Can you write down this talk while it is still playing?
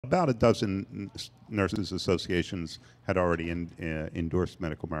about a dozen nurses associations had already endorsed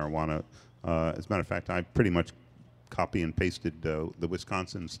medical marijuana. As a matter of fact, I pretty much copy and pasted the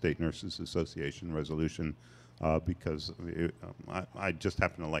Wisconsin State Nurses Association resolution because I just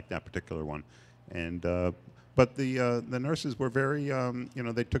happen to like that particular one. And but the nurses were very,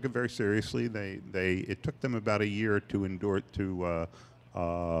 they took it very seriously. It took them about a year to endorse to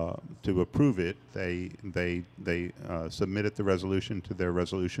approve it. They submitted the resolution to their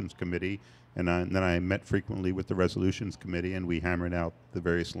resolutions committee, and then I met frequently with the resolutions committee, and we hammered out the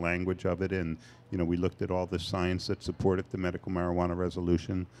various language of it, and we looked at all the science that supported the medical marijuana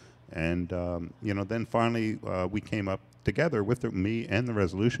resolution, and then finally we came up together with me and the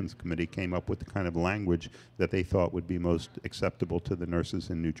resolutions committee came up with the kind of language that they thought would be most acceptable to the nurses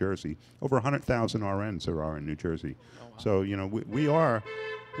in New Jersey. Over 100,000 RNs there are in New Jersey. Oh, wow. So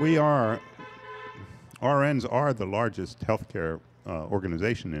RNs are the largest healthcare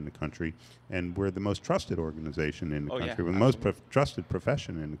organization in the country, and we're the most trusted organization in the country. Yeah, we're the most trusted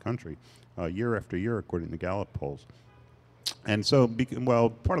profession in the country, year after year, according to Gallup polls. And so,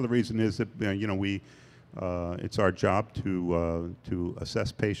 part of the reason is that it's our job to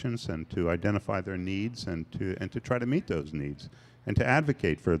assess patients and to identify their needs and to try to meet those needs and to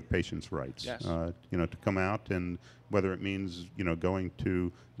advocate for the patient's rights. Yes. To come out, and whether it means going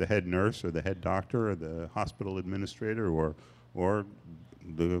to the head nurse or the head doctor or the hospital administrator or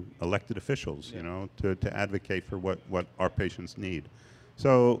the elected officials, to advocate for what our patients need.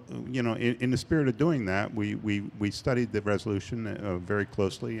 So, in the spirit of doing that, we studied the resolution very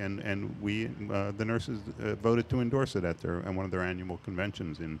closely, and the nurses voted to endorse it at one of their annual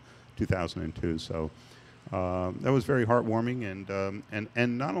conventions in 2002. So that was very heartwarming,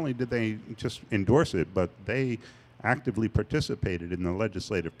 and not only did they just endorse it, but they actively participated in the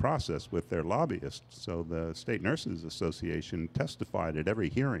legislative process with their lobbyists. So the State Nurses Association testified at every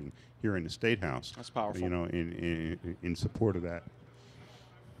hearing here in the State House. That's powerful. In support of that.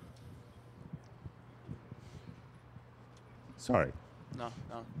 Sorry. No,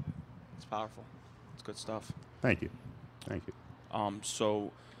 it's powerful. It's good stuff. Thank you. I'm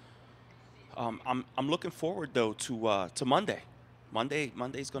looking forward though to Monday.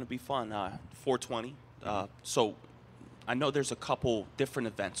 Monday's going to be fun. 420. So I know there's a couple different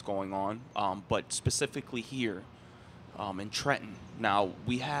events going on, but specifically here in Trenton. Now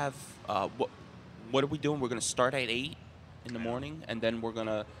we have what are we doing? We're going to start at 8 in the morning, and then we're going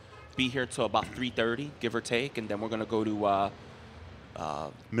to be here till about 3:30, give or take, and then we're going to go to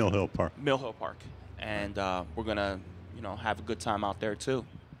Mill Hill Park. And we're going to have a good time out there too.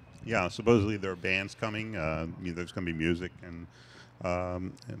 Yeah, supposedly there are bands coming. There's going to be music, and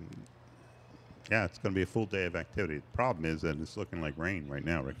yeah, it's going to be a full day of activity. The problem is that it's looking like rain right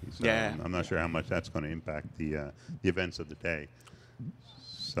now, Ricky. So yeah. I'm not sure how much that's going to impact the events of the day.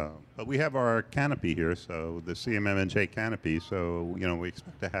 So, but we have our canopy here, so the CMMNJ canopy. So we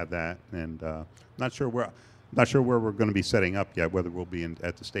expect to have that, and not sure where we're going to be setting up yet. Whether we'll be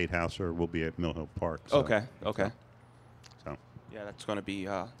at the State House or we'll be at Mill Hill Park. So, Okay. So. Yeah, that's going to be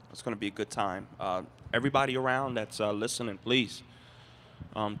a good time. Everybody around that's listening, please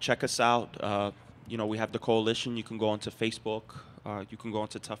check us out. We have the coalition. You can go onto Facebook. You can go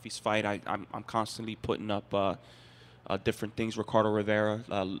onto Tuffy's Fight. I'm constantly putting up different things. Ricardo Rivera,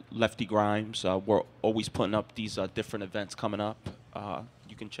 Lefty Grimes. We're always putting up these different events coming up.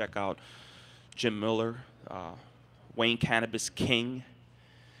 You can check out Jim Miller, Wayne Cannabis King.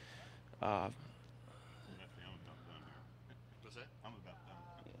 I'm about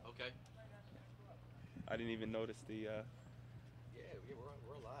done. Okay. I didn't even notice the. Yeah,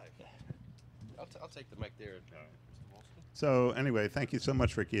 we're live. I'll take the mic there. So anyway, thank you so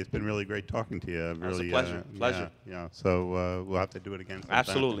much, Ricky. It's been really great talking to you. It was a pleasure. Pleasure. Yeah. So we'll have to do it again sometime.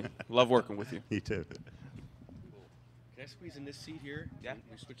 Absolutely. Love working with you. Me too. Cool. Can I squeeze in this seat here? Yeah.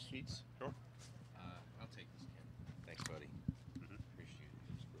 We switch seats? Sure. I'll take this, Ken. Thanks, buddy. Appreciate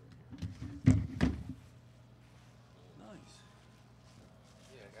it. Nice.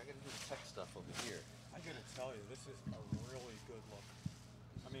 Yeah, I gotta do the tech stuff over here. I gotta tell you, this is a really good look.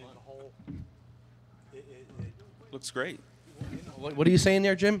 I mean, the whole. Looks great. What are you saying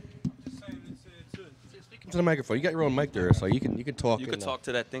there, Jim? Just saying, Speak into the microphone. You got your own mic there, so you can talk. You can talk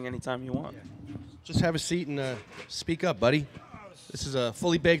to that thing anytime you want. Just have a seat and speak up, buddy. This is a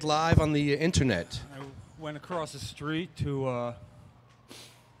fully baked live on the internet. I went across the street to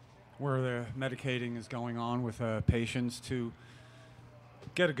where the medicating is going on with patients to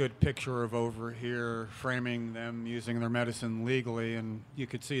get a good picture of over here, framing them using their medicine legally, and you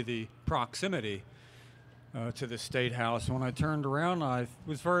could see the proximity to the State House. When I turned around, I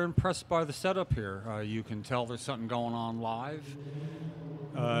was very impressed by the setup here. You can tell there's something going on live.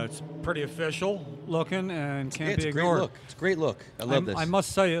 It's pretty official looking and can't It's be a great ignored. look. It's a great look. I love this. I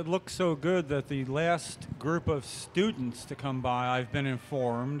must say, it looks so good that the last group of students to come by, I've been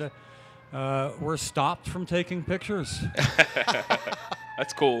informed, were stopped from taking pictures.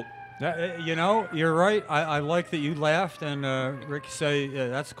 That's cool. You know, you're right. I like that you laughed and Rick say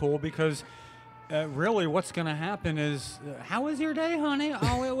that's cool because really what's going to happen is, how was your day, honey?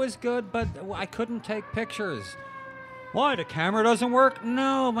 Oh, it was good, but I couldn't take pictures. Why? The camera doesn't work?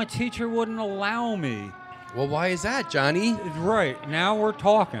 No, my teacher wouldn't allow me. Well, why is that, Johnny? Right. Now we're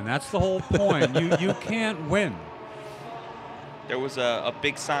talking. That's the whole point. You can't win. There was a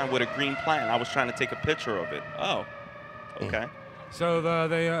big sign with a green plant. I was trying to take a picture of it. Oh, okay. So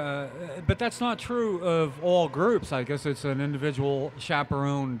but that's not true of all groups. I guess it's an individual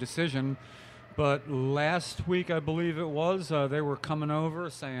chaperone decision. But last week, I believe it was, they were coming over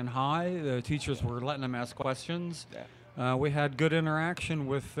saying hi. The teachers were letting them ask questions. Yeah. We had good interaction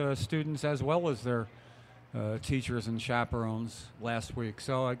with students as well as their teachers and chaperones last week.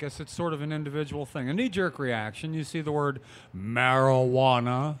 So I guess it's sort of an individual thing. A knee-jerk reaction. You see the word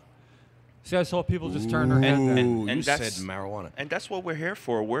marijuana. See, I saw people just turn their head. Ooh, And you said that's- marijuana. And that's what we're here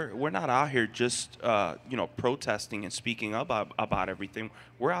for. We're not out here just protesting and speaking up about everything.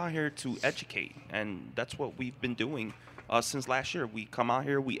 We're out here to educate, and that's what we've been doing since last year. We come out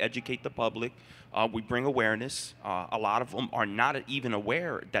here, we educate the public, we bring awareness. A lot of them are not even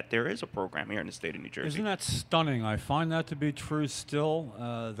aware that there is a program here in the state of New Jersey. Isn't that stunning? I find that to be true still.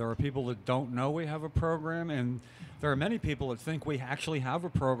 There are people that don't know we have a program, and there are many people that think we actually have a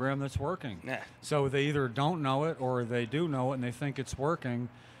program that's working. Yeah. So they either don't know it or they do know it and they think it's working.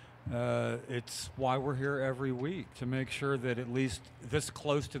 It's why we're here every week, to make sure that at least this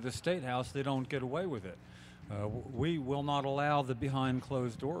close to the State House, they don't get away with it. We will not allow the behind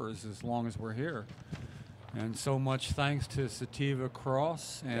closed doors as long as we're here. And so much thanks to Sativa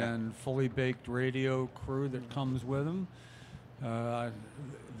Cross and Fully Baked Radio crew that comes with them.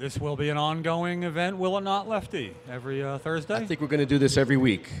 This will be an ongoing event, will it not, Lefty? Every Thursday? I think we're going to do this every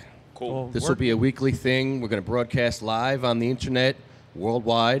week. Cool. Well, This will be a weekly thing. We're going to broadcast live on the internet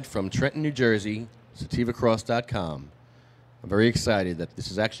worldwide from Trenton, New Jersey, sativacross.com. I'm very excited that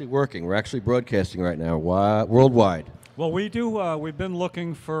this is actually working. We're actually broadcasting right now worldwide. Well, we do. We've been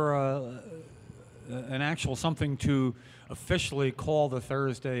looking for an actual something to officially call the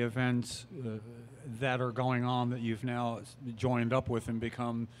Thursday events that are going on that you've now joined up with and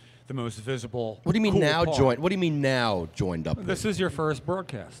become the most visible. What do you mean cool now part. joined? What do you mean now joined up? This is your first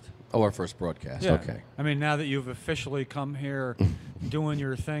broadcast. Oh, our first broadcast. Yeah. Okay. I mean, now that you've officially come here doing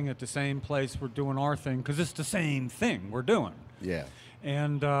your thing at the same place we're doing our thing, because it's the same thing we're doing. Yeah.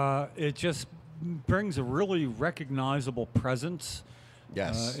 And it just brings a really recognizable presence.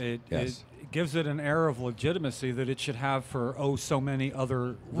 Yes. It gives it an air of legitimacy that it should have for so many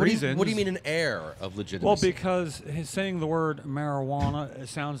other What do reasons. you mean an air of legitimacy? Well, because saying the word marijuana, it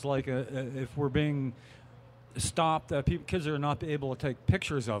sounds like if we're being stopped, kids are not able to take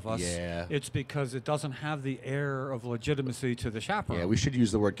pictures of us. Yeah. It's because it doesn't have the air of legitimacy to the chaperone. Yeah, we should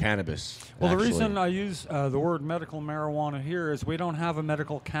use the word cannabis. Well, actually. the reason I use the word medical marijuana here is we don't have a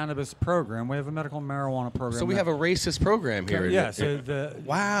medical cannabis program. We have a medical marijuana program. So we have a racist program here. Yes.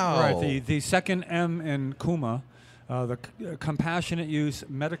 Wow. Right. The second M in CUMA, the Compassionate Use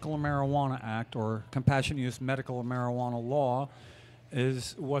Medical Marijuana Act, or Compassionate Use Medical Marijuana Law,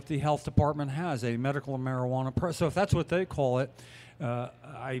 is what the health department has, a medical marijuana. So if that's what they call it,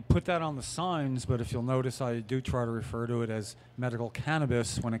 I put that on the signs, but if you'll notice, I do try to refer to it as medical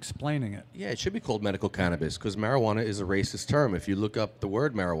cannabis when explaining it. Yeah, it should be called medical cannabis because marijuana is a racist term. If you look up the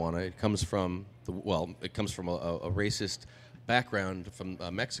word marijuana, it comes from a racist background from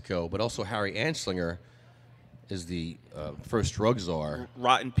Mexico, but also Harry Anslinger is the first drug czar.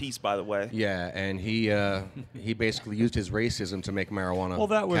 Rotten peace, by the way. Yeah, and he basically used his racism to make marijuana. Well,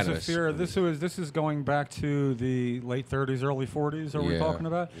 that was cannabis. a fear. This is going back to the late 30s, early 40s. Are we talking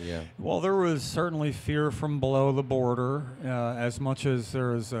about? Yeah. Well, there was certainly fear from below the border, as much as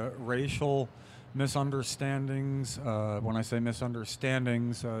there is racial misunderstandings. When I say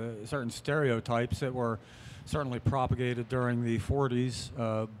misunderstandings, certain stereotypes that were certainly propagated during the 40s,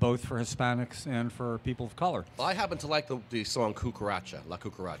 both for Hispanics and for people of color. Well, I happen to like the song Cucaracha, La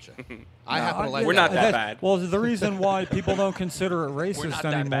Cucaracha. I happen to like We're that. not that bad. Well, the reason why people don't consider it not racist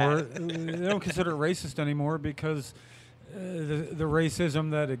that anymore, bad. they don't consider it racist anymore because the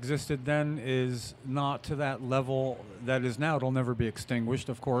racism that existed then is not to that level that is now. It'll never be extinguished,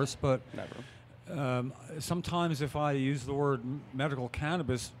 of course, but Never. Sometimes if I use the word medical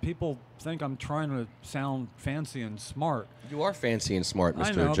cannabis, people think I'm trying to sound fancy and smart. You are fancy and smart, Mr.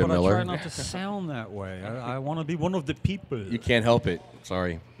 I know, Jim but Miller. I try not to sound that way. I want to be one of the people. You can't help it.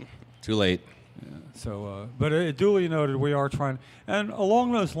 Sorry. Too late. So, but duly noted, we are trying. And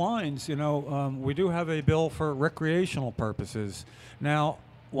along those lines, we do have a bill for recreational purposes. Now,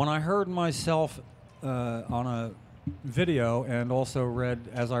 when I heard myself on a video and also read,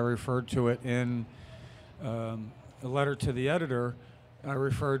 as I referred to it in a letter to the editor, I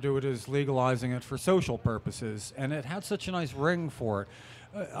referred to it as legalizing it for social purposes, and it had such a nice ring for it.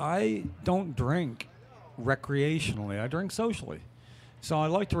 I don't drink recreationally, I drink socially. So I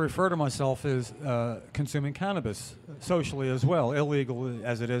like to refer to myself as consuming cannabis socially as well. Illegal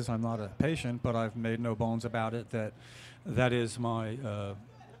as it is, I'm not a patient, but I've made no bones about it that is my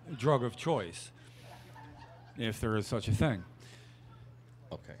drug of choice, if there is such a thing.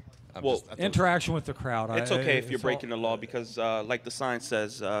 Okay. Well, Interaction with the crowd. It's okay if you're breaking the law because, like the sign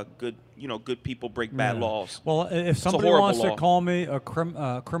says, good people break bad laws. Well, if somebody horrible wants to law. call me a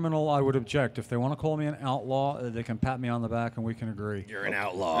criminal, I would object. If they want to call me an outlaw, they can pat me on the back and we can agree. You're an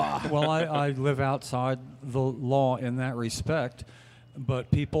outlaw. Well, I live outside the law in that respect, but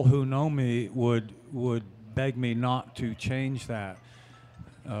people who know me would beg me not to change that.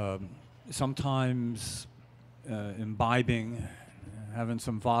 Sometimes imbibing, having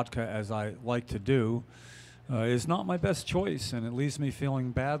some vodka, as I like to do, is not my best choice, and it leaves me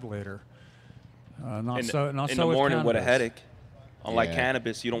feeling bad later. Not in so the with morning with a cannabis. headache. Unlike Yeah.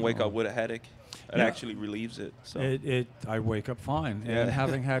 cannabis, you don't wake up with a headache. It Yeah. actually relieves it. So I wake up fine. Yeah. And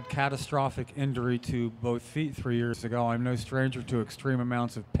having had catastrophic injury to both feet 3 years ago, I'm no stranger to extreme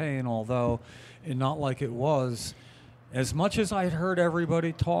amounts of pain, although not like it was. As much as I'd heard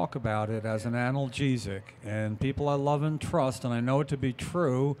everybody talk about it as an analgesic, and people I love and trust, and I know it to be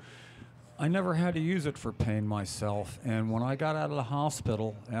true, I never had to use it for pain myself. And when I got out of the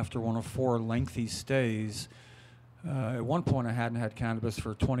hospital after one of 4 lengthy stays, at one point I hadn't had cannabis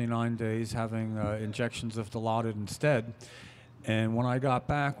for 29 days, having injections of Dilaudid instead. And when I got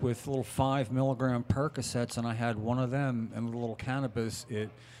back with little 5 milligram Percocets, and I had one of them and a little cannabis, it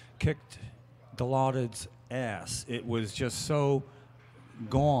kicked Dilaudid's ass. It was just so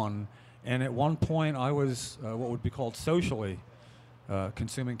gone. And at one point I was what would be called socially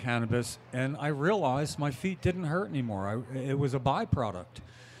consuming cannabis, and I realized my feet didn't hurt anymore. It was a byproduct.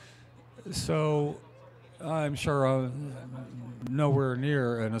 So I'm sure nowhere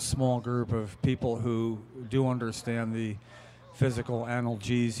near in a small group of people who do understand the physical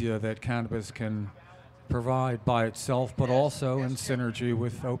analgesia that cannabis can provide by itself, but also in synergy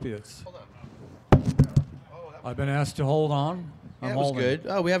with opiates. I've been asked to hold on. That was good.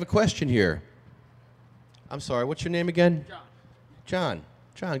 Oh, we have a question here. I'm sorry. What's your name again? John.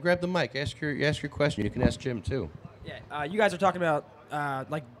 John, grab the mic. Ask your question. You can ask Jim too. Yeah, you guys are talking about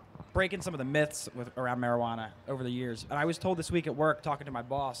like breaking some of the myths around marijuana over the years. And I was told this week at work, talking to my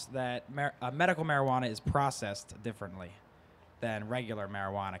boss, that medical marijuana is processed differently than regular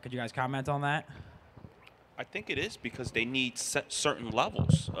marijuana. Could you guys comment on that? I think it is because they need certain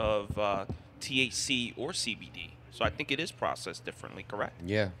levels of THC or CBD. So I think it is processed differently, correct?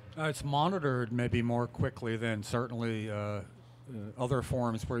 Yeah. It's monitored maybe more quickly than certainly other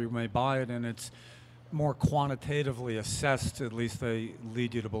forms where you may buy it, and it's more quantitatively assessed. At least they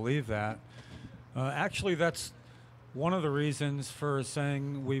lead you to believe that. Actually, that's one of the reasons for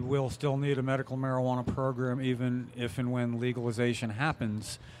saying we will still need a medical marijuana program even if and when legalization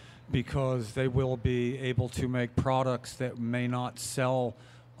happens, because they will be able to make products that may not sell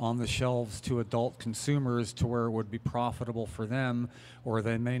on the shelves to adult consumers to where it would be profitable for them, or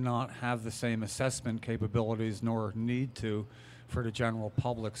they may not have the same assessment capabilities nor need to for the general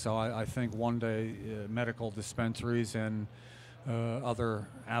public. So I think one day medical dispensaries and other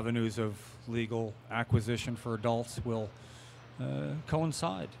avenues of legal acquisition for adults will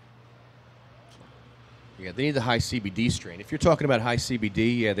coincide. Yeah, they need the high CBD strain. If you're talking about high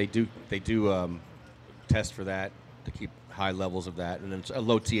CBD, yeah, they do test for that to keep high levels of that, and then a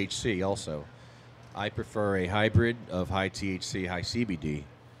low THC also. I prefer a hybrid of high THC, high CBD,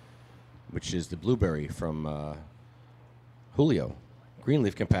 which is the blueberry from Julio,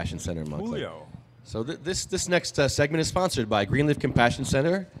 Greenleaf Compassion Center in Montclair. Julio. So this next segment is sponsored by Greenleaf Compassion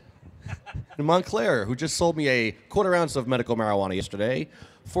Center in Montclair, who just sold me a quarter ounce of medical marijuana yesterday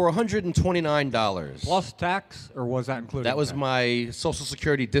for $129. Plus tax, or was that included? That was in my Social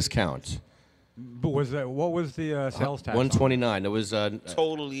Security discount. But what was the sales tax? on it? $129. It was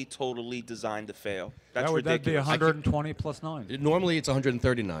Totally designed to fail. That's That'd be ridiculous. 120 plus 9. normally it's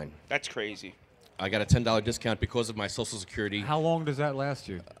 $139. That's crazy. I got a $10 discount because of my Social Security. How long does that last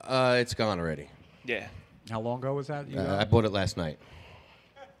you? It's gone already. Yeah. How long ago was that? I bought it last night.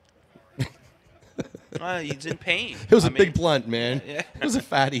 He's in pain. It was a a big blunt, man. Yeah. It was a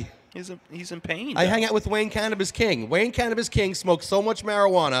fatty. He's in pain. I hang out with Wayne Cannabis King. Wayne Cannabis King smokes so much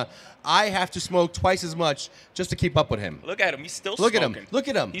marijuana, I have to smoke twice as much just to keep up with him. Look at him. He's still Look smoking. at him. Look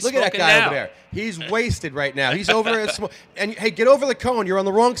at him. He's Look at that smoking guy now. over there. He's wasted right now. He's over at and hey, get over the cone. You're on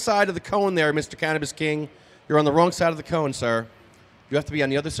the wrong side of the cone there, Mr. Cannabis King. You're on the wrong side of the cone, sir. You have to be on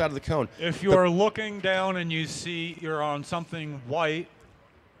the other side of the cone. If you're looking down and you see you're on something white,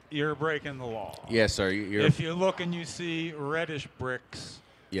 you're breaking the law. Yes, sir. You're, If you look and you see reddish bricks,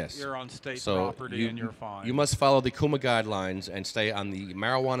 yes. you're on state So property and you're fine. You must follow the Kuma guidelines and stay on the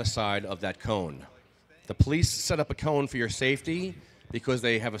marijuana side of that cone. The police set up a cone for your safety because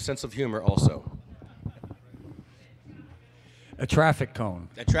they have a sense of humor also. A traffic cone.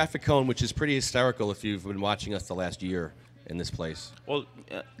 A traffic cone, which is pretty hysterical if you've been watching us the last year in this place. Well,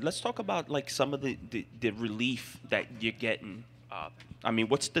 let's talk about like some of the relief that you're getting. I mean,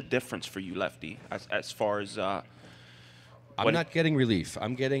 what's the difference for you, Lefty, as far as? I'm What- not getting relief.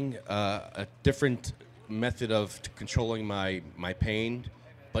 I'm getting a different method of controlling my pain,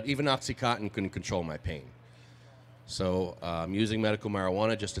 but even OxyContin couldn't control my pain. So I'm using medical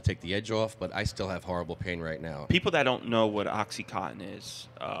marijuana just to take the edge off, but I still have horrible pain right now. People that don't know what OxyContin is,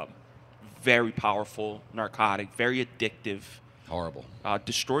 very powerful narcotic, very addictive, Horrible.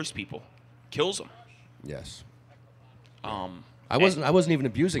 destroys people, kills them. Yes. Um, I wasn't even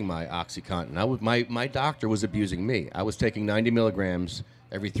abusing my OxyContin. My doctor was abusing me. I was taking 90 milligrams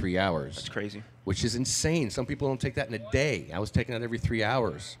every 3 hours. That's crazy. Which is insane. Some people don't take that in a day. I was taking that every 3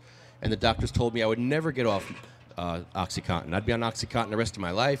 hours. And the doctors told me I would never get off OxyContin. I'd be on OxyContin the rest of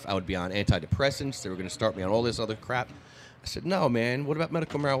my life. I would be on antidepressants. They were going to start me on all this other crap. I said, no, man, what about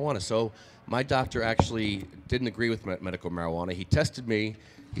medical marijuana? So my doctor actually didn't agree with medical marijuana. He tested me.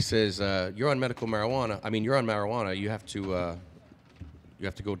 He says, you're on medical marijuana. I mean, you're on marijuana. You have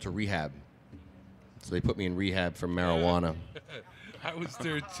to go to rehab. So they put me in rehab for marijuana. I was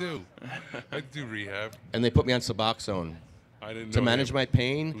there too. I do rehab. And they put me on Suboxone. I didn't know To manage him. my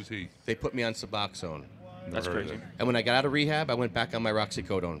pain, Who's he? they put me on Suboxone. That's Never heard of crazy. him. And when I got out of rehab, I went back on my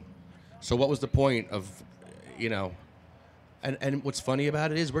roxicodone. So what was the point of, and what's funny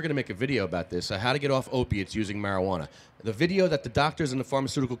about it is we're going to make a video about this, how to get off opiates using marijuana. The video that the doctors and the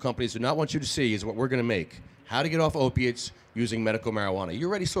pharmaceutical companies do not want you to see is what we're going to make. How to get off opiates using medical marijuana. You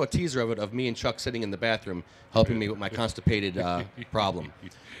already saw a teaser of it of me and Chuck sitting in the bathroom helping me with my constipated problem.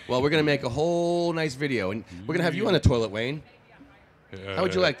 Well, we're going to make a whole nice video, and we're going to have you on the toilet, Wayne. How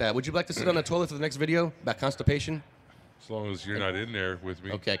would you like that? Would you like to sit on the toilet for the next video about constipation? As long as you're not in there with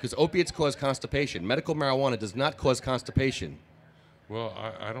me. Okay, because opiates cause constipation. Medical marijuana does not cause constipation. Well,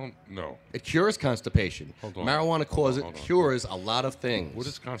 I don't know. It cures constipation. Hold on. Marijuana Hold on. cures a lot of things. What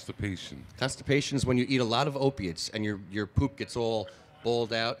is constipation? Constipation is when you eat a lot of opiates and your poop gets all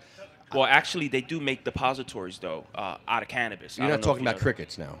balled out. Well, actually, they do make depositories though out of cannabis. You're I not don't know if talking you about know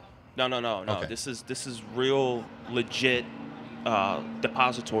crickets now. that. No. Okay. This is real legit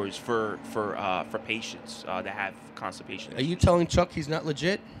depositories for patients that have constipation. Are you telling Chuck he's not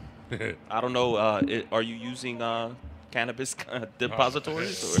legit? I don't know. Are you using cannabis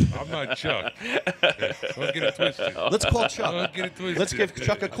depositories? Or? I'm not Chuck. Don't get it twisted. Let's call Chuck. Don't get it twisted. Let's give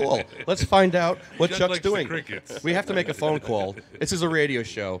Chuck a call. Let's find out what Chuck Chuck's likes the doing. crickets. We have to make a phone call. This is a radio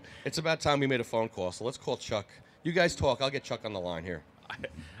show. It's about time we made a phone call, so let's call Chuck. You guys talk. I'll get Chuck on the line here.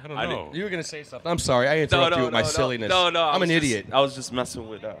 I don't know. You were going to say something. I'm sorry. I interrupted you with my silliness. No. I'm an idiot. I was just messing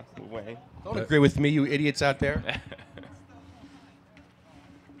with Wayne. Don't agree with me, you idiots out there.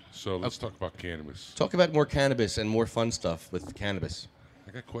 So let's talk about cannabis. Talk about more cannabis and more fun stuff with cannabis.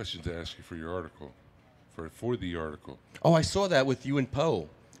 I got questions to ask you for your article. For the article. Oh, I saw that with you and Poe.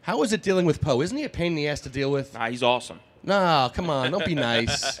 How is it dealing with Poe? Isn't he a pain in the ass to deal with? Nah, he's awesome. No, come on. Don't be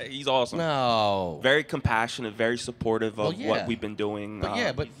nice. He's awesome. No. Very compassionate, very supportive of Well, yeah. what we've been doing.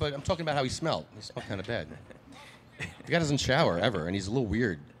 But but I'm talking about how he smelled. He smelled kind of bad. The guy doesn't shower ever, and he's a little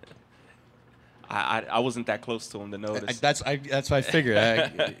weird. I wasn't that close to him to notice. That's what I figured.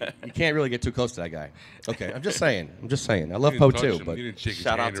 You can't really get too close to that guy. Okay, I'm just saying. I love You Poe didn't touch too, him. but You didn't shake his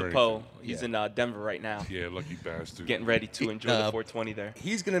Shout out hand to or Poe. anything. He's Yeah. in Denver right now, Yeah, lucky bastard. getting ready to enjoy the 420 there.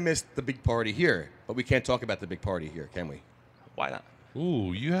 he's gonna miss the big party here. But we can't talk about the big party here, can we? Why not?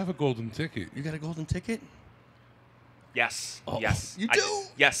 Ooh, you have a golden ticket. You got a golden ticket? Yes. Oh, Yes. you I do?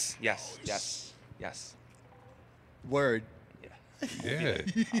 Yes. Yes. Word. Yeah.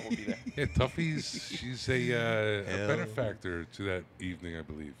 I will be there. Yeah, Tuffy's, she's a benefactor to that evening, I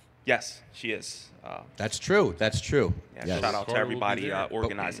believe. Yes, she is. That's true. That's true. Yeah, Yes. shout out to Carter will be everybody there.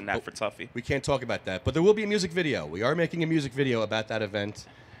 organizing that for Tuffy. We can't talk about that, but there will be a music video. We are making a music video about that event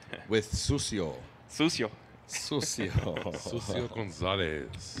with Sucio. Sucio. Sucio. Sucio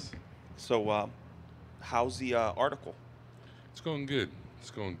Gonzalez. So, how's the article? It's going good. It's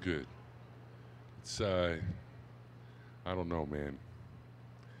going good. It's I don't know, man.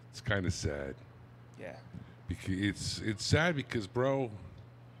 It's kind of sad. Yeah. Because it's sad because, bro,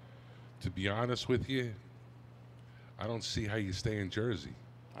 to be honest with you, I don't see how you stay in Jersey.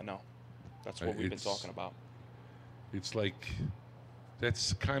 I know. That's what we've been It's- talking about. It's like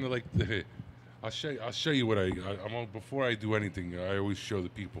that's kind of like the. I'll show you what before I do anything. I always show the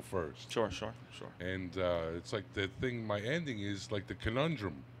people first. Sure. And it's like the thing. My ending is like the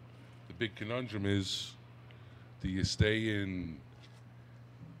conundrum. The big conundrum is: do you stay in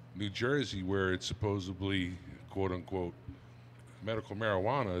New Jersey, where it's supposedly "quote unquote" medical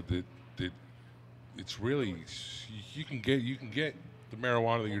marijuana? That it's really you can get the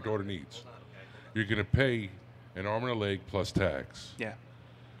marijuana that your daughter needs. You're gonna pay an arm and a leg plus tax. Yeah.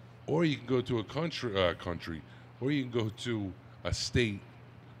 Or you can go to a country, or you can go to a state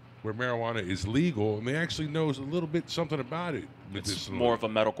where marijuana is legal, and they actually knows a little bit something about it. It's medicinally. more of a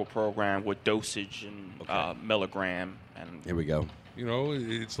medical program with dosage and milligram and Here we go. You know,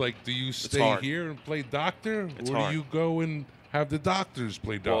 it's like, do you stay hard. here and play doctor, It's or hard. do you go and have the doctors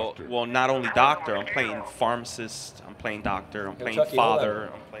play doctor? well, not only doctor. I'm playing pharmacist. I'm playing doctor. I'm playing Chucky, hold father.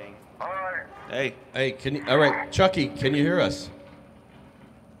 I'm playing. Hey, Hey, can you? All right, Chucky, can you hear us?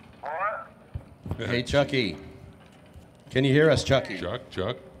 Hey, Chucky. Can you hear us, Chucky? Chuck.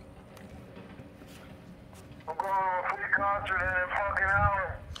 I'm going to a free concert in a fucking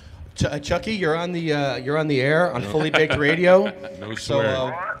hour. Chucky, you're on the air on Fully Baked Radio. No So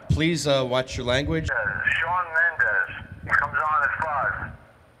swearing. please watch your language. Sean Mendez. He comes on at 5.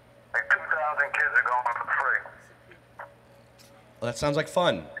 Like 2,000 kids are going for free. Well, that sounds like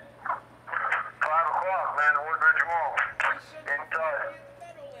fun. 5 o'clock, man, the Woodbridge Mall. Inside.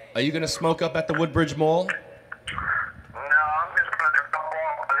 Are you gonna smoke up at the Woodbridge Mall? No, I'm just going to drop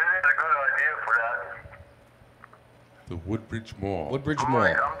off, but it is a good idea for that. The Woodbridge Mall. Woodbridge I'm Mall.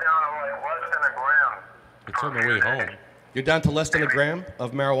 down to like less than a gram. It's on the way home. You're down to less than a gram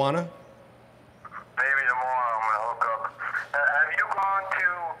of marijuana? Maybe tomorrow I'm going to hook up. Have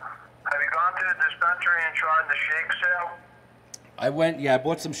you gone to the dispensary and tried the shake sale? I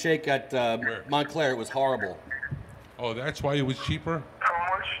bought some shake at Montclair. It was horrible. Oh, that's why it was cheaper?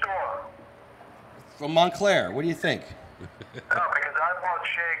 From which store? From Montclair, what do you think? No, because I bought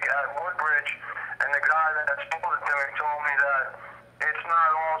shake at Woodbridge, and the guy that sold it to me told me that it's not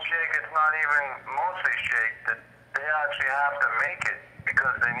all shake, it's not even mostly shake, that they actually have to make it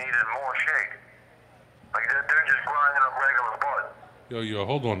because they needed more shake. Like, they're just grinding up regular bud. Yo,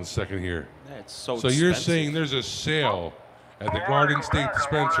 hold on a second here. yeah, it's so. So you're expensive. saying there's a sale at the Well, Garden I State wanted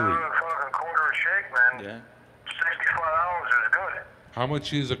Dispensary. a fucking quarter of shake, man. Yeah. $65 is good. How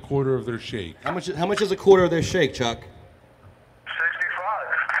much is a quarter of their shake? How much is a quarter of their shake, Chuck?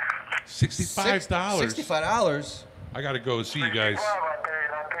 65. $65. $65. I gotta go see you guys. 65 I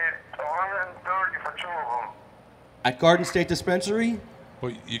paid 130 for 2 of them. At Garden State Dispensary?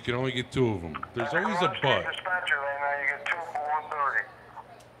 But you can only get 2 of them. There's always a Garden State but. Dispensary right now, you get 2 for 130.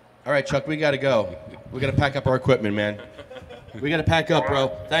 All right, Chuck, we gotta go. We gotta pack up our equipment, man. We gotta pack up, bro.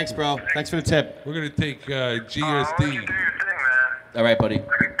 Thanks, bro. Thanks for the tip. We're gonna take Why don't you GSD. do your thing, man? All right, buddy.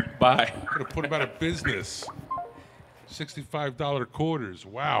 Bye. We're gonna put them out of business. $65 quarters.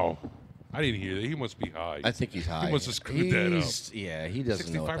 Wow. I didn't hear that. He must be high. I think he's high. He must have screwed that up. Yeah, he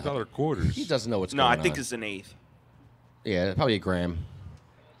doesn't know. What $65 quarters. he doesn't know what's No, going I on. think it's an eighth. Yeah, probably a gram.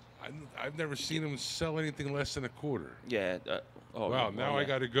 I've never seen him sell anything less than a quarter. Yeah. Oh, Wow, well, now I yeah.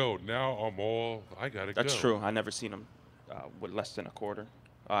 gotta go. Now I gotta go. That's true. I never seen him with less than a quarter.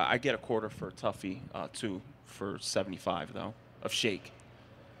 I get a quarter for Tuffy too for 75 though of shake.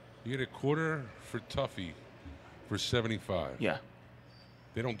 You get a quarter for Tuffy for 75. Yeah.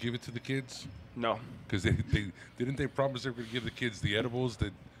 They don't give it to the kids No. because they didn't they promise they were gonna give the kids the edibles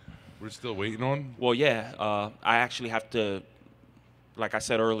that we're still waiting on. Well, yeah. I actually have to, like I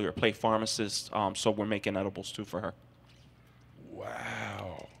said earlier, play pharmacist. So we're making edibles too for her.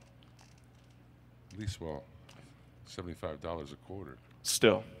 Wow. At least, well, $75 a quarter.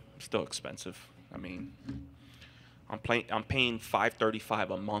 Still expensive. I mean, I'm paying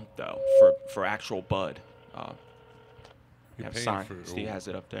 $535 a month though for actual bud. You're Have paying signed. for- Steve has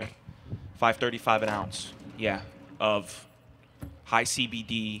it up there. $535 an ounce. Yeah, of high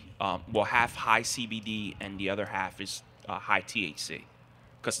CBD. Well, half high CBD and the other half is high THC.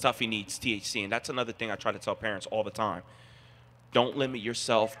 Because Tuffy needs THC, and that's another thing I try to tell parents all the time. Don't limit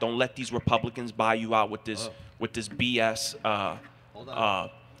yourself. Don't let these Republicans buy you out with this BS.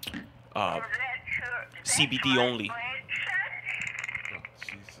 CBD only.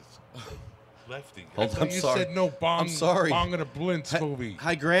 Jesus. Lefty. I Hold on, thought I'm you sorry. said no bong. I'm sorry. Bong in a Blintz movie.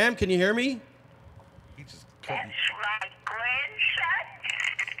 Hi, Graham. Can you hear me? He just cut me. That's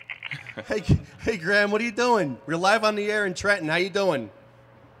my grandson. Hey, Graham. What are you doing? We're live on the air in Trenton. How you doing?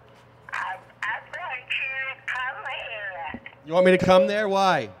 I want you to come here. You want me to come there?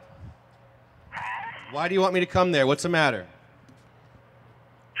 Why? Why do you want me to come there? What's the matter?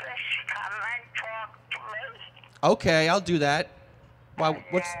 Just come and talk to me. Okay, I'll do that. Why?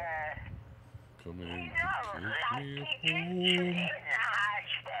 What's? Come in. No, Take like me you did to me home. in the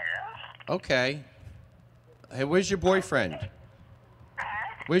hospital. Okay. Hey, where's your boyfriend?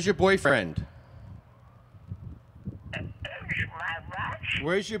 Where's your boyfriend? It's my watch.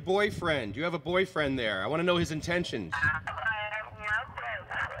 Where's your boyfriend? You have a boyfriend there. I want to know his intentions. I have no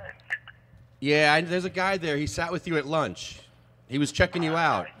boyfriend. Yeah, there's a guy there. He sat with you at lunch. He was checking you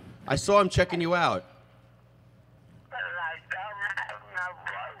out. I saw him checking you out. But I don't have no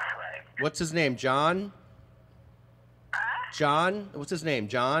boyfriend. What's his name? John? John? What's his name?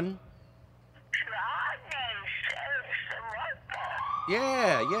 John?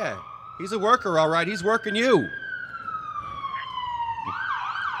 Yeah. He's a worker, all right. He's working you.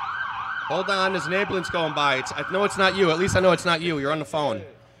 Hold on, there's an ambulance going by. I know it's not you. At least I know it's not you. You're on the phone.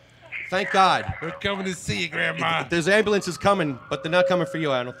 Thank God. We're coming to see you, Grandma. There's ambulances coming, but they're not coming for you,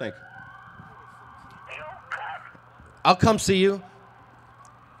 I don't think. I'll come see you.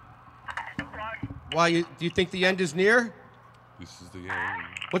 Why? Do you think the end is near? This is the end.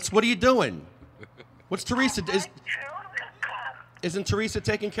 What are you doing? What's Teresa? Isn't Teresa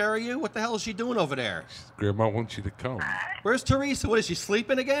taking care of you? What the hell is she doing over there? Grandma wants you to come. Where's Teresa? What, is she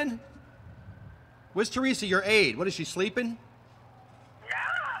sleeping again? Where's Teresa, your aide? What, is she sleeping?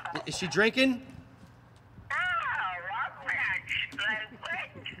 Is she drinking?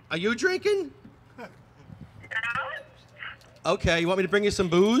 Are you drinking? Okay, you want me to bring you some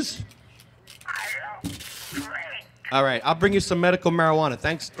booze? All right, I'll bring you some medical marijuana.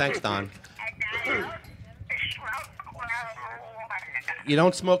 Thanks, Don. You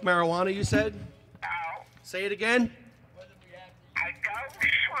don't smoke marijuana, you said? No, Say it again. I don't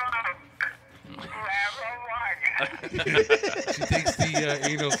smoke marijuana. She takes the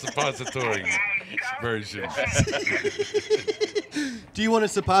anal suppository version. Do you want a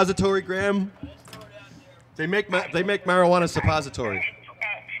suppository, Graham? They make marijuana suppository.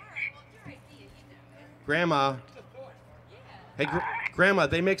 Grandma. Hey, Grandma,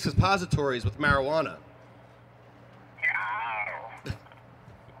 they make suppositories with marijuana.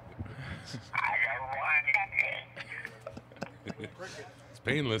 It's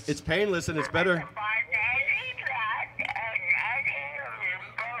painless. It's painless and it's better.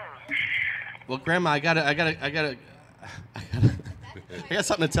 Well, Grandma, I got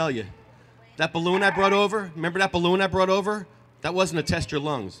something to tell you. That balloon I brought over, remember that balloon I brought over? That wasn't to test your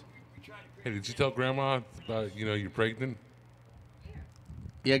lungs. Hey, did you tell Grandma about, you're pregnant?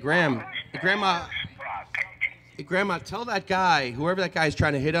 Yeah, Grandma, tell that guy, whoever that guy is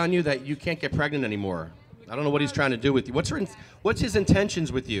trying to hit on you, that you can't get pregnant anymore. I don't know what he's trying to do with you. What's his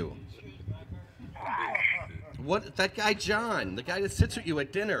intentions with you? What, that guy John, the guy that sits with you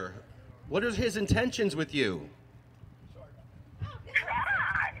at dinner, what are his intentions with you?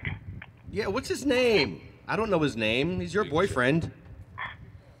 Yeah, what's his name? I don't know his name. He's your boyfriend.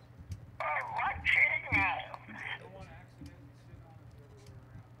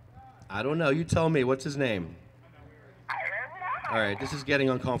 I don't know. You tell me. What's his name? All right, this is getting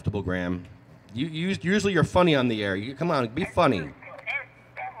uncomfortable, Graham. Usually you're funny on the air. Come on, be funny.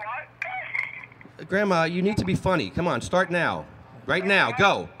 Grandma, you need to be funny. Come on, start now. Right now,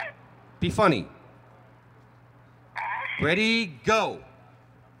 go. Be funny. Ready, go.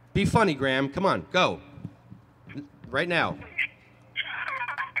 Be funny, Graham. Come on, go. Right now.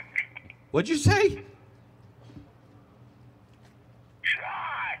 What'd you say?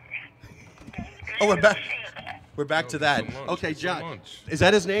 Oh, we're back to that. Some lunch, Okay, some John. lunch. Is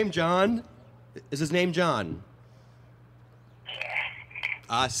that his name, John? Is his name John?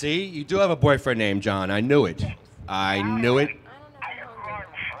 See? You do have a boyfriend named John. I knew it. I knew it.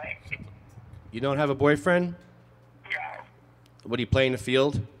 You don't have a boyfriend? What, do you play in the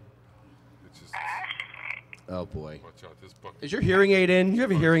field? It's just, Oh, boy. watch out, this bucket. Is your hearing aid in? You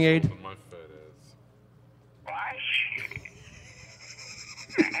have a hearing aid? On my fat ass.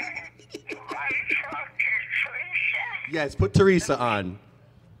 Yes, put Teresa on.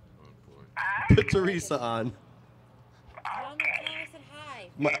 Oh, boy. Put Teresa on. Mama, said hi.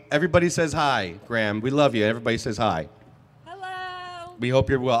 Everybody says hi, Graham. We love you. Everybody says hi. Hello. We hope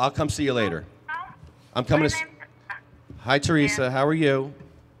you're well. I'll come see you later. I'm coming to... Hi, Teresa. How are you?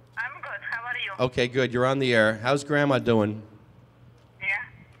 I'm good. How are you? Okay, good. You're on the air. How's Grandma doing? Yeah.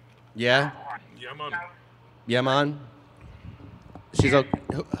 Yeah? Yeah, man. Yeah, man. She's a.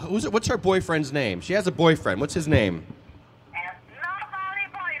 Who's it? What's her boyfriend's name? She has a boyfriend. What's his name?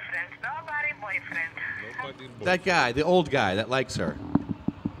 Nobody boyfriend. That guy, the old guy that likes her.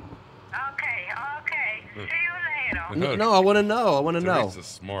 Okay. See you later. No, I want to know. I want to know. Teresa's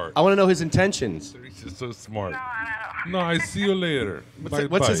smart. I want to know his intentions. Teresa's so smart. No, I see you later.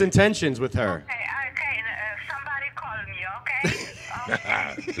 What's his intentions with her? Okay. Somebody call me, okay?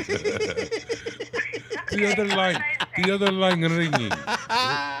 The other line ringing.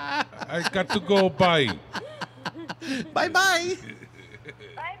 I got to go. Bye. Bye bye.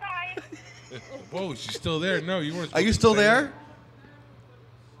 Bye. Whoa, she's still there. No, you weren't. Are you still there?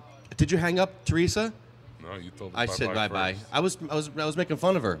 Did you hang up, Teresa? No, you told. I said bye bye. first. I was making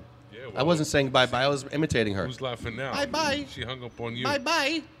fun of her. Yeah, I well, wasn't saying bye bye. I was imitating her. Who's laughing now? Bye bye. She hung up on you. Bye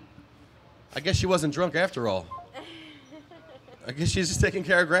bye. I guess she wasn't drunk after all. I guess she's just taking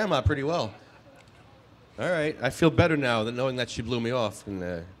care of Grandma pretty well. All right, I feel better now than knowing that she blew me off,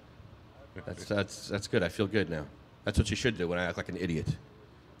 and that's good. I feel good now. That's what she should do when I act like an idiot.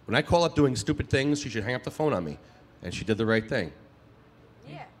 When I call up doing stupid things, she should hang up the phone on me, and she did the right thing.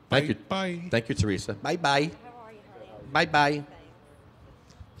 Yeah. Thank you. Bye. Thank you, Teresa. Bye bye. How are you, honey? Bye bye. Thanks.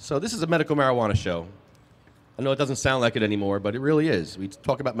 So this is a medical marijuana show. I know it doesn't sound like it anymore, but it really is. We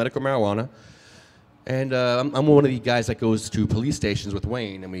talk about medical marijuana. And I'm one of the guys that goes to police stations with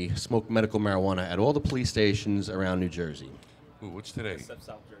Wayne, and we smoke medical marijuana at all the police stations around New Jersey. Ooh, what's today? Except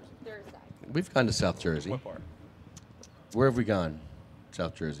South Jersey. Thursday. We've gone to South Jersey. What part? Where have we gone?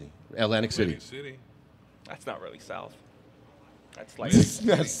 South Jersey. Atlantic City. City. That's not really south. That's like It's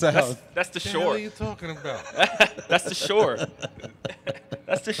not South. that's the What the hell shore. are you talking about? That's the shore.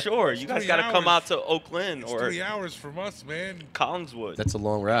 That's the shore. You guys 3 got to come hours. out to Oakland It's or 3 hours from us, man. Collingswood. That's a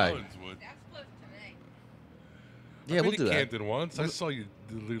long ride. Collinswood. That's close to me. Yeah, I've we'll been do to that. Camden once. I saw you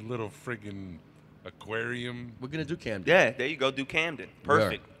the little friggin' aquarium. We're going to do Camden. Yeah, there you go. Do Camden.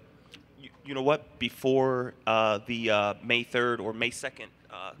 Perfect. You know what? Before the May 3rd or May 2nd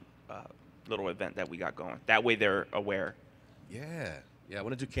little event that we got going. That way they're aware. Yeah. Yeah, I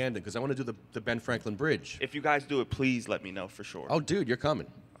want to do Camden because I want to do the Ben Franklin Bridge. If you guys do it, please let me know for sure. Oh, dude, you're coming.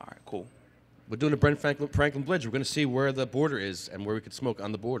 All right, cool. We're doing the Ben Franklin Bridge. We're going to see where the border is and where we could smoke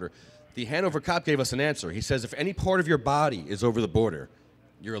on the border. The Hanover cop gave us an answer. He says if any part of your body is over the border,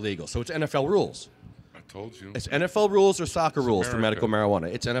 you're illegal. So it's NFL rules. I told you. It's NFL rules or soccer It's rules for medical America.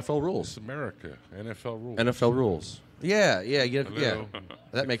 marijuana. It's NFL It's rules. America. NFL rules. NFL rules. Yeah. Hello.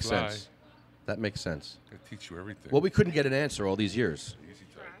 That makes Fly. sense. That makes sense. I teach you everything. Well, we couldn't get an answer all these years. Easy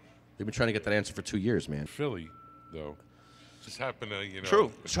time. They've been trying to get that answer for 2 years, man. Philly, though, just happened to, you know.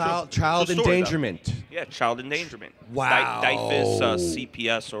 True. Child True story, though. endangerment. Yeah, child endangerment. Wow. DIFAS,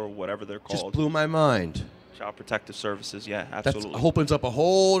 CPS, or whatever they're Just called. blew my mind. Child Protective Services. Yeah, That absolutely. opens up a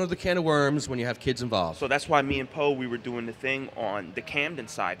whole other can of worms when you have kids involved. So that's why me and Poe, we were doing the thing on the Camden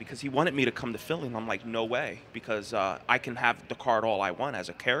side because he wanted me to come to Philly, and I'm like, no way, because I can have the card all I want as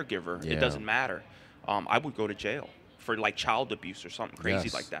a caregiver. Yeah. It doesn't matter. I would go to jail for like child abuse or something crazy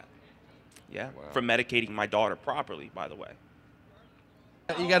Yes. like that. Yeah, Wow. for medicating my daughter properly, by the way.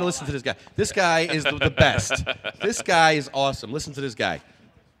 You got to listen to this guy. This guy is the best. This guy is awesome. Listen to this guy.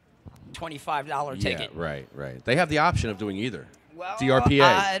 $25 ticket. Yeah, right. They have the option of doing either. Well,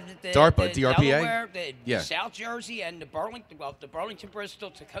 DRPA. DARPA, the DRPA? Delaware, the Yeah. South Jersey and the Burlington,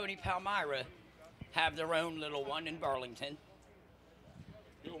 Bristol, Tacony, Palmyra have their own little one in Burlington.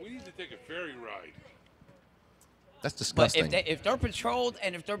 Yo, we need to take a ferry ride. That's But disgusting. if they're patrolled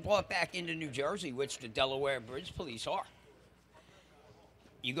and if they're brought back into New Jersey, which the Delaware Bridge Police are,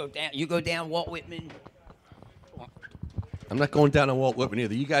 you go down Walt Whitman. I'm not going down on Walt Whitman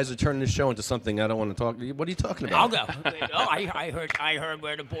either. You guys are turning this show into something I don't want to talk. What are you talking I'll about? go. Oh, I heard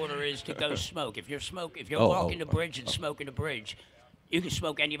where the border is to go smoke. If you're Oh, walking the bridge and smoking the bridge, you can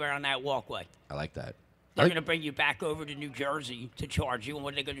smoke anywhere on that walkway. I like that. They're going to bring you back over to New Jersey to charge you, and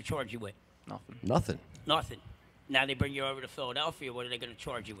what are they going to charge you with? Nothing. Nothing. Nothing. Now they bring you over to Philadelphia, what are they going to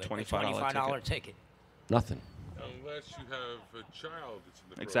charge you with? $25 A $25 ticket. Nothing. Unless you have a child that's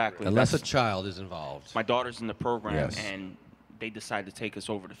in the Exactly. program. Unless a That's- child is involved. My daughter's in the program, Yes. and they decided to take us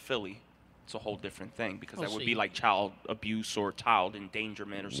over to Philly. It's a whole different thing because Oh, that so would be you- like child abuse or child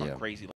endangerment or something Yeah. crazy